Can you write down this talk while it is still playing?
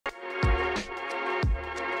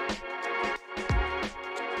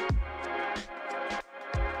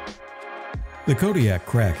The Kodiak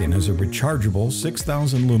Kraken is a rechargeable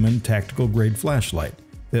 6,000 lumen tactical grade flashlight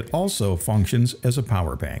that also functions as a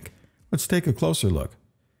power bank. Let's take a closer look.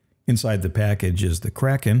 Inside the package is the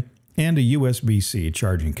Kraken and a USB-C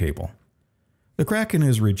charging cable. The Kraken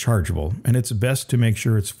is rechargeable, and it's best to make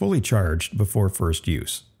sure it's fully charged before first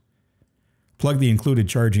use. Plug the included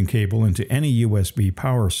charging cable into any USB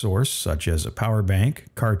power source such as a power bank,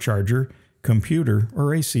 car charger, computer,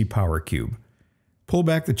 or AC power cube. Pull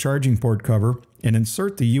back the charging port cover and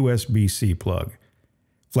insert the USB-C plug.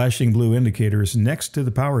 Flashing blue indicators next to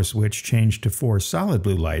the power switch change to 4 solid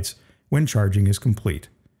blue lights when charging is complete.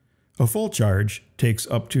 A full charge takes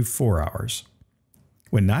up to 4 hours.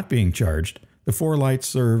 When not being charged, the 4 lights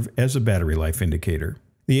serve as a battery life indicator.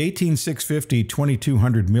 The 18650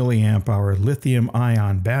 2200 mAh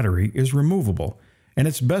lithium-ion battery is removable, and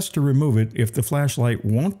it's best to remove it if the flashlight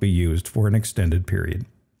won't be used for an extended period.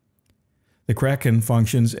 The Kraken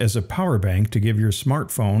functions as a power bank to give your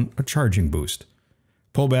smartphone a charging boost.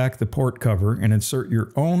 Pull back the port cover and insert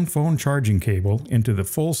your own phone charging cable into the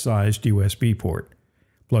full-sized USB port.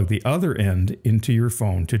 Plug the other end into your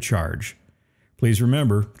phone to charge. Please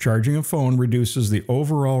remember, charging a phone reduces the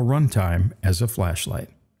overall runtime as a flashlight.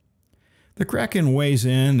 The Kraken weighs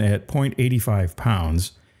in at 0.85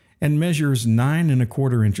 pounds and measures 9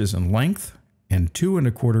 1/4 inches in length and 2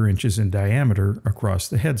 1/4 inches in diameter across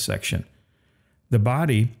the head section. The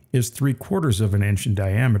body is 3/4 of an inch in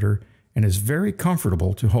diameter and is very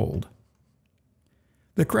comfortable to hold.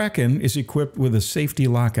 The Kraken is equipped with a safety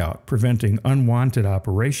lockout, preventing unwanted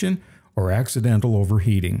operation or accidental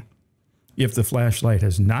overheating. If the flashlight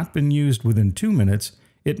has not been used within 2 minutes,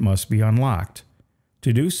 it must be unlocked.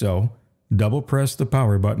 To do so, double press the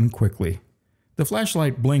power button quickly. The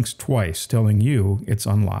flashlight blinks twice, telling you it's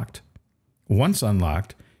unlocked. Once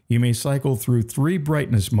unlocked, you may cycle through 3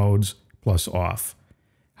 brightness modes plus off.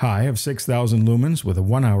 High of 6,000 lumens with a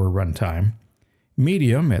 1-hour runtime,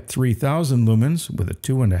 medium at 3,000 lumens with a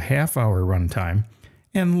 2.5-hour runtime,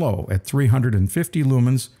 and low at 350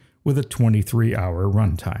 lumens with a 23-hour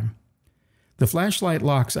runtime. The flashlight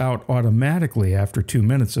locks out automatically after 2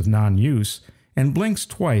 minutes of non-use and blinks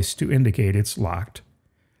twice to indicate it's locked.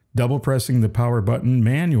 Double pressing the power button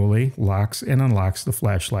manually locks and unlocks the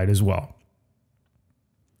flashlight as well.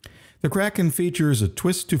 The Kraken features a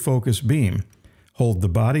twist-to-focus beam. Hold the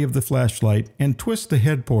body of the flashlight and twist the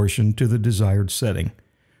head portion to the desired setting.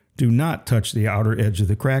 Do not touch the outer edge of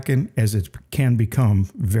the Kraken as it can become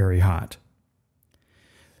very hot.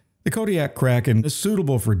 The Kodiak Kraken is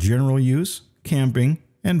suitable for general use, camping,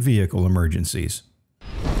 and vehicle emergencies.